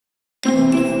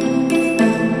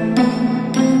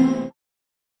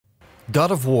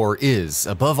God of War is,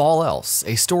 above all else,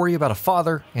 a story about a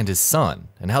father and his son,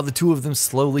 and how the two of them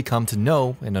slowly come to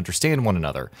know and understand one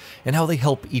another, and how they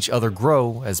help each other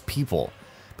grow as people.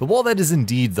 But while that is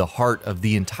indeed the heart of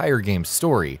the entire game's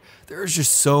story, there is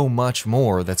just so much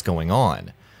more that's going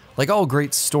on. Like all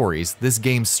great stories, this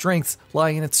game's strengths lie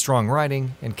in its strong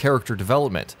writing and character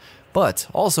development, but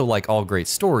also like all great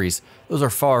stories, those are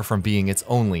far from being its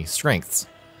only strengths.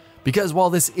 Because while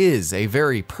this is a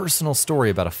very personal story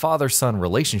about a father-son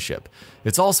relationship,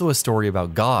 it's also a story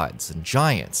about gods and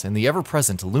giants and the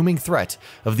ever-present looming threat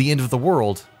of the end of the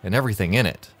world and everything in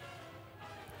it.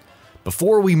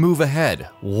 Before we move ahead,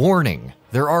 warning,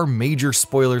 there are major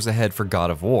spoilers ahead for God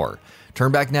of War.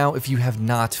 Turn back now if you have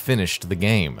not finished the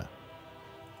game.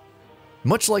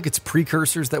 Much like its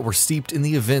precursors that were steeped in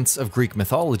the events of Greek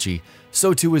mythology,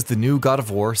 so too is the new God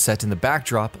of War set in the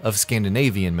backdrop of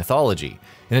Scandinavian mythology,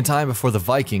 in a time before the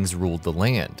Vikings ruled the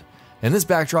land. And this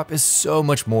backdrop is so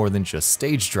much more than just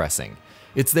stage dressing.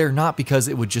 It's there not because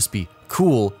it would just be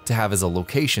cool to have as a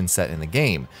location set in the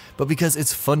game, but because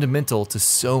it's fundamental to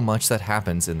so much that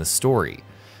happens in the story.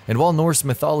 And while Norse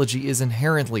mythology is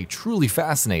inherently truly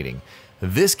fascinating,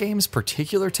 this game's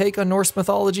particular take on Norse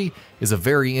mythology is a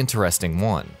very interesting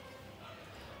one.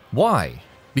 Why?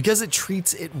 Because it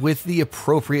treats it with the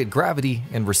appropriate gravity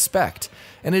and respect,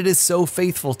 and it is so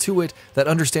faithful to it that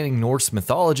understanding Norse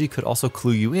mythology could also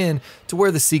clue you in to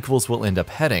where the sequels will end up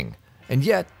heading. And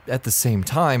yet, at the same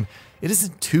time, it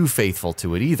isn't too faithful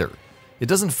to it either. It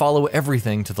doesn't follow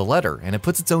everything to the letter, and it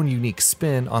puts its own unique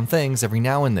spin on things every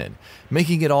now and then,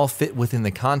 making it all fit within the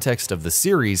context of the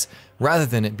series rather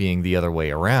than it being the other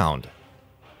way around.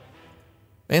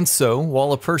 And so,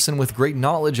 while a person with great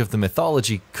knowledge of the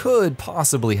mythology could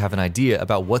possibly have an idea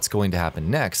about what's going to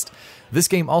happen next, this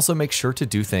game also makes sure to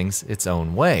do things its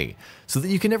own way, so that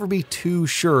you can never be too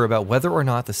sure about whether or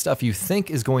not the stuff you think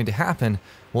is going to happen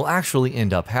will actually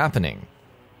end up happening.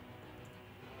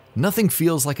 Nothing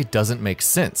feels like it doesn't make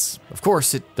sense. Of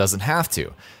course, it doesn't have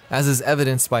to, as is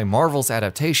evidenced by Marvel's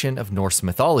adaptation of Norse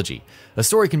mythology. A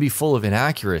story can be full of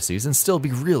inaccuracies and still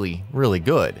be really, really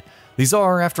good. These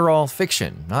are, after all,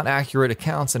 fiction, not accurate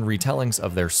accounts and retellings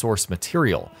of their source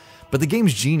material. But the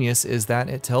game's genius is that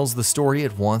it tells the story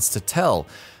it wants to tell,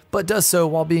 but does so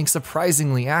while being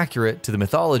surprisingly accurate to the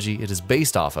mythology it is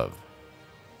based off of.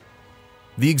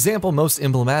 The example most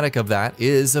emblematic of that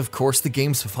is, of course, the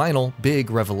game's final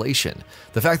big revelation,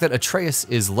 the fact that Atreus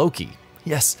is Loki.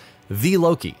 Yes, the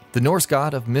Loki, the Norse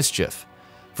god of mischief.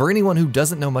 For anyone who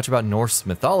doesn't know much about Norse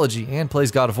mythology and plays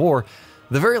God of War,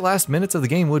 the very last minutes of the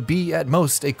game would be, at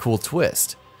most, a cool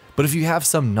twist. But if you have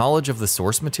some knowledge of the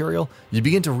source material, you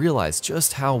begin to realize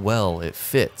just how well it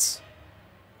fits.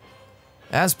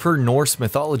 As per Norse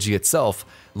mythology itself,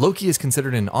 Loki is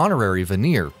considered an honorary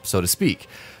Vanir, so to speak,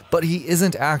 but he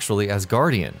isn't actually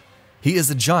Asgardian. He is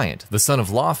a giant, the son of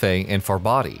Laufey and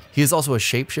Farbati. He is also a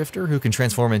shapeshifter who can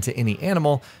transform into any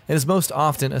animal and is most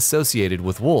often associated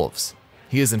with wolves.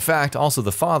 He is in fact also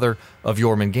the father of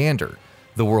Jormungandr,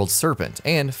 the world serpent,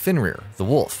 and Fenrir, the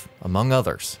wolf, among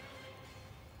others.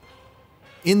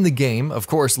 In the game, of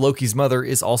course, Loki's mother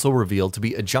is also revealed to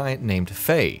be a giant named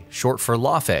Faye, short for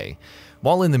Laufey,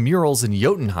 while in the murals in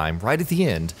Jotunheim right at the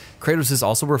end, Kratos is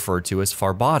also referred to as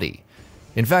Farbati.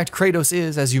 In fact, Kratos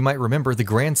is, as you might remember, the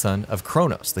grandson of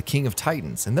Kronos, the king of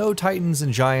Titans, and though Titans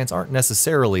and giants aren't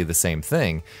necessarily the same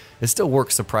thing, it still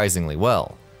works surprisingly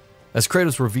well. As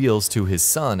Kratos reveals to his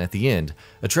son at the end,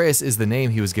 Atreus is the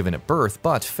name he was given at birth,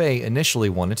 but Faye initially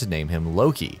wanted to name him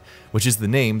Loki, which is the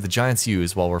name the giants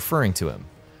use while referring to him.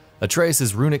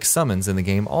 Atreus' runic summons in the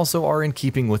game also are in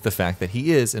keeping with the fact that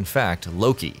he is, in fact,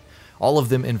 Loki. All of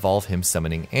them involve him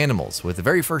summoning animals, with the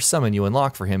very first summon you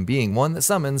unlock for him being one that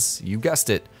summons, you guessed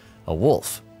it, a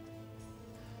wolf.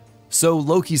 So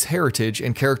Loki's heritage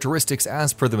and characteristics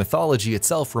as per the mythology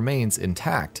itself remains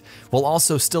intact, while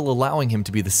also still allowing him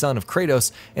to be the son of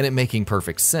Kratos and it making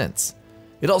perfect sense.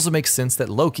 It also makes sense that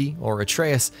Loki, or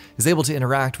Atreus, is able to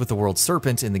interact with the world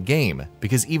serpent in the game,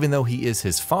 because even though he is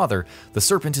his father, the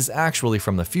serpent is actually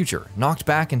from the future, knocked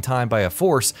back in time by a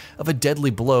force of a deadly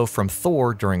blow from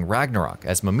Thor during Ragnarok,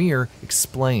 as Mimir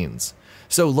explains.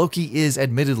 So Loki is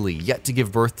admittedly yet to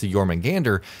give birth to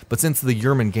Jormungandr, but since the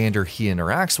Jormungandr he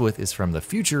interacts with is from the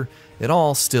future, it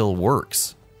all still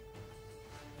works.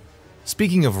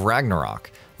 Speaking of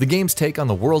Ragnarok, the game's take on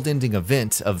the world-ending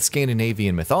event of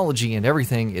Scandinavian mythology and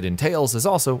everything it entails is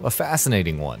also a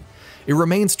fascinating one. It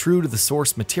remains true to the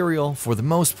source material for the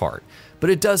most part, but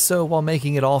it does so while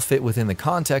making it all fit within the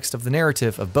context of the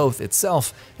narrative of both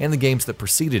itself and the games that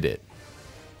preceded it.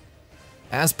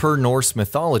 As per Norse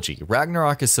mythology,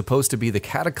 Ragnarok is supposed to be the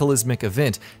cataclysmic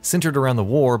event centered around the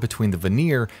war between the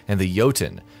Vanir and the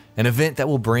Jotun, an event that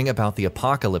will bring about the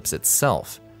apocalypse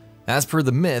itself. As per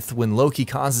the myth, when Loki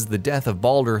causes the death of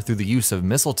Balder through the use of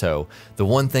mistletoe, the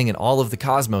one thing in all of the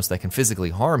cosmos that can physically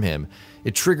harm him,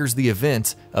 it triggers the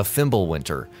event of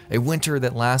Fimbulwinter, a winter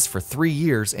that lasts for 3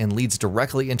 years and leads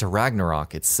directly into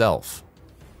Ragnarok itself.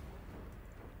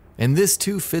 And this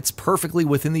too fits perfectly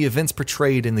within the events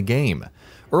portrayed in the game.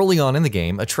 Early on in the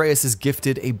game, Atreus is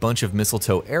gifted a bunch of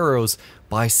mistletoe arrows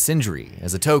by Sindri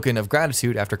as a token of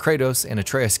gratitude after Kratos and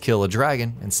Atreus kill a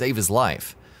dragon and save his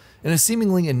life. In a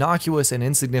seemingly innocuous and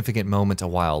insignificant moment a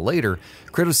while later,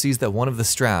 Kratos sees that one of the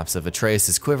straps of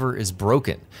Atreus' quiver is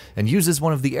broken and uses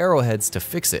one of the arrowheads to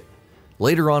fix it.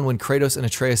 Later on, when Kratos and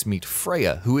Atreus meet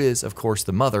Freya, who is, of course,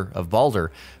 the mother of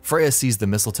Balder, Freya sees the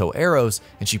mistletoe arrows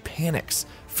and she panics,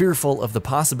 fearful of the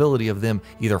possibility of them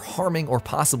either harming or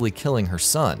possibly killing her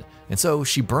son, and so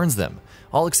she burns them,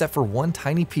 all except for one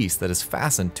tiny piece that is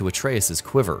fastened to Atreus'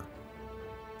 quiver.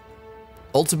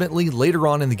 Ultimately, later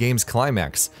on in the game's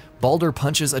climax, Balder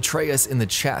punches Atreus in the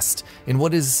chest in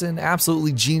what is an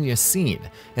absolutely genius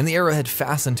scene, and the arrowhead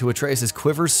fastened to Atreus'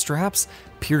 quiver's straps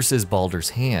pierces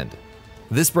Balder's hand.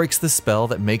 This breaks the spell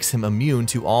that makes him immune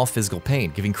to all physical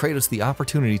pain, giving Kratos the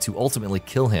opportunity to ultimately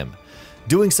kill him.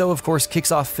 Doing so, of course,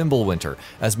 kicks off Fimbulwinter,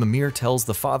 as Mimir tells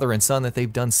the father and son that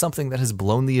they've done something that has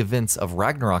blown the events of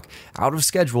Ragnarok out of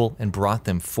schedule and brought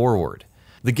them forward.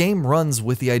 The game runs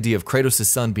with the idea of Kratos'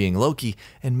 son being Loki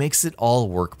and makes it all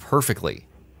work perfectly.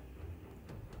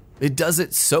 It does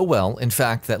it so well, in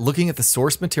fact, that looking at the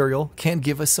source material can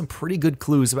give us some pretty good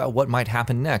clues about what might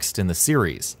happen next in the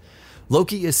series.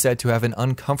 Loki is said to have an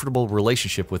uncomfortable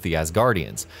relationship with the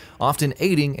Asgardians, often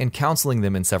aiding and counseling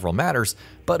them in several matters,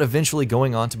 but eventually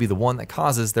going on to be the one that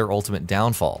causes their ultimate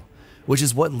downfall, which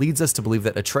is what leads us to believe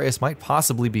that Atreus might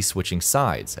possibly be switching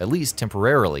sides, at least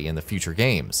temporarily in the future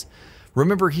games.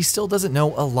 Remember, he still doesn't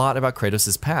know a lot about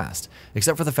Kratos' past,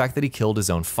 except for the fact that he killed his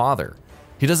own father.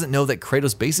 He doesn't know that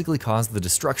Kratos basically caused the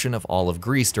destruction of all of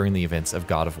Greece during the events of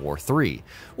God of War 3,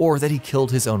 or that he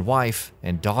killed his own wife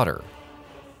and daughter.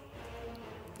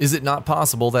 Is it not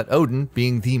possible that Odin,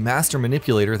 being the master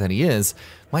manipulator that he is,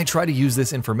 might try to use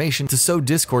this information to sow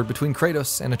discord between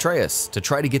Kratos and Atreus to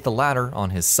try to get the latter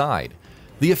on his side?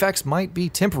 The effects might be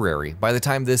temporary. By the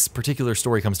time this particular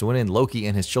story comes to an end, Loki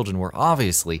and his children will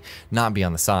obviously not be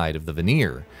on the side of the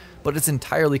Vanir, but it's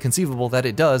entirely conceivable that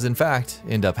it does, in fact,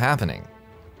 end up happening.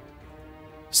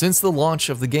 Since the launch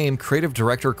of the game, creative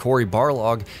director Cory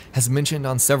Barlog has mentioned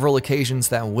on several occasions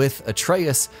that with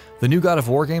Atreus, the new God of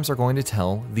War games are going to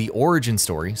tell the origin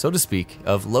story, so to speak,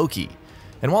 of Loki.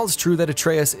 And while it's true that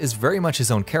Atreus is very much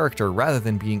his own character rather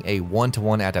than being a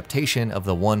one-to-one adaptation of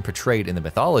the one portrayed in the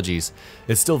mythologies,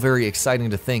 it's still very exciting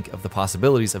to think of the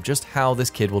possibilities of just how this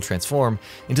kid will transform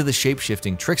into the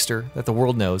shape-shifting trickster that the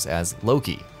world knows as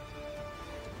Loki.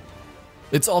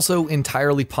 It's also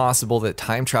entirely possible that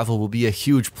time travel will be a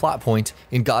huge plot point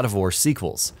in God of War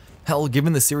sequels. Hell,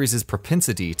 given the series'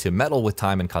 propensity to meddle with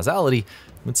time and causality,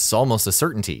 it's almost a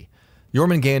certainty.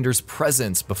 Jormungandr's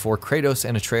presence before Kratos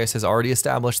and Atreus has already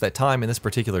established that time in this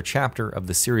particular chapter of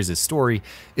the series' story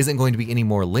isn't going to be any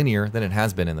more linear than it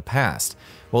has been in the past,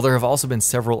 while there have also been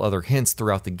several other hints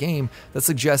throughout the game that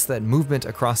suggest that movement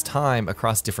across time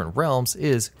across different realms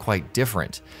is quite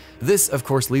different. This, of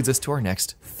course, leads us to our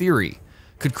next theory.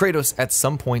 Could Kratos at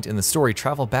some point in the story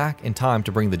travel back in time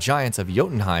to bring the giants of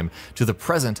Jotunheim to the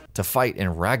present to fight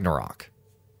in Ragnarok?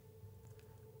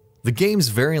 The game's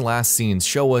very last scenes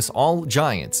show us all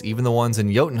giants, even the ones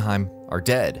in Jotunheim, are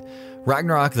dead.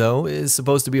 Ragnarok, though, is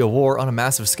supposed to be a war on a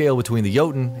massive scale between the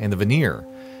Jotun and the Vanir.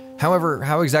 However,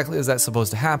 how exactly is that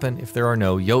supposed to happen if there are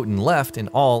no Jotun left in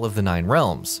all of the 9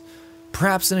 realms?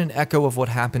 Perhaps in an echo of what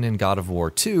happened in God of War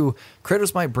 2,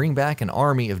 Kratos might bring back an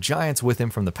army of giants with him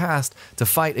from the past to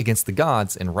fight against the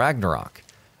gods in Ragnarok.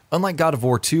 Unlike God of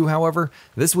War 2, however,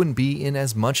 this wouldn't be in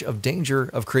as much of danger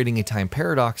of creating a time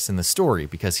paradox in the story,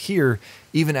 because here,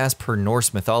 even as per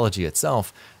Norse mythology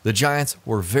itself, the giants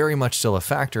were very much still a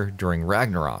factor during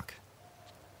Ragnarok.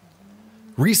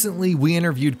 Recently, we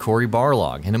interviewed Cory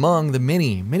Barlog, and among the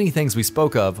many things we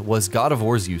spoke of was God of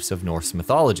War's use of Norse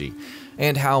mythology,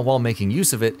 and how, while making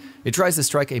use of it, it tries to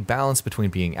strike a balance between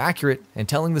being accurate and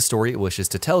telling the story it wishes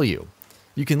to tell you.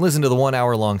 You can listen to the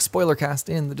 1-hour-long spoilercast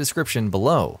in the description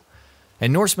below.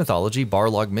 And Norse mythology,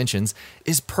 Barlog mentions,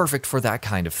 is perfect for that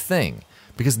kind of thing,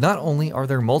 because not only are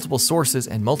there multiple sources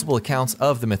and multiple accounts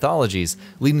of the mythologies,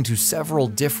 leading to several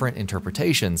different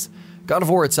interpretations, God of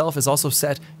War itself is also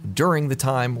set during the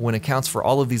time when accounts for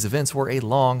all of these events were a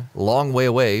long way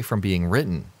away from being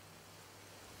written.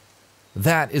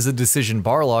 That is a decision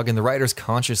Barlog and the writers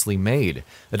consciously made,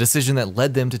 a decision that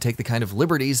led them to take the kind of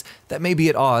liberties that may be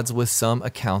at odds with some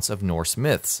accounts of Norse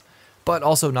myths, but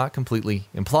also not completely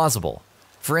implausible.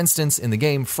 For instance, in the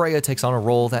game, Freya takes on a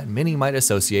role that many might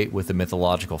associate with the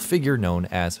mythological figure known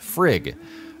as Frigg.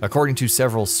 According to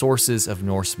several sources of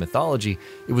Norse mythology,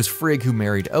 it was Frigg who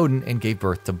married Odin and gave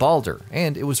birth to Balder,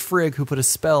 and it was Frigg who put a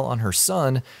spell on her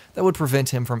son that would prevent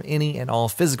him from any and all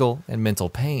physical and mental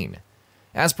pain.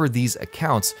 As per these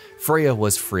accounts, Freya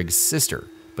was Frigg's sister.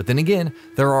 But then again,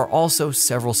 there are also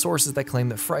several sources that claim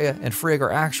that Freya and Frigg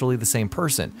are actually the same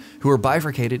person, who are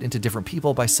bifurcated into different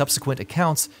people by subsequent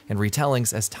accounts and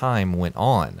retellings as time went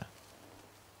on.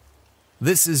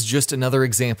 This is just another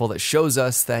example that shows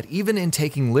us that even in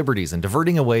taking liberties and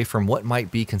diverting away from what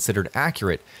might be considered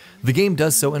accurate, the game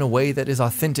does so in a way that is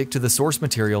authentic to the source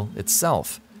material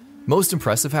itself. Most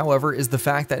impressive, however, is the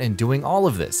fact that in doing all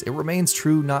of this, it remains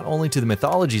true not only to the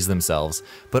mythologies themselves,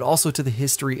 but also to the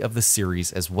history of the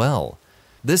series as well.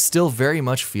 This still very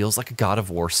much feels like a God of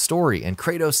War story, and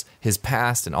Kratos, his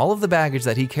past, and all of the baggage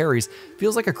that he carries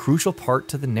feels like a crucial part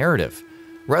to the narrative.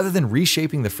 Rather than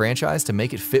reshaping the franchise to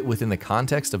make it fit within the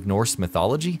context of Norse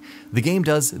mythology, the game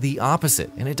does the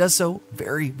opposite, and it does so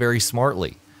very, very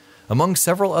smartly. Among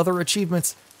several other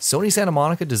achievements, Sony Santa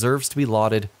Monica deserves to be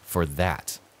lauded for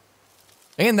that.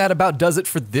 And that about does it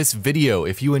for this video.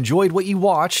 If you enjoyed what you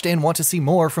watched and want to see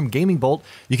more from Gaming Bolt,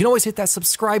 you can always hit that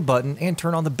subscribe button and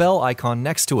turn on the bell icon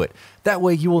next to it. That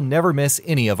way you will never miss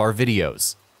any of our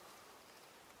videos.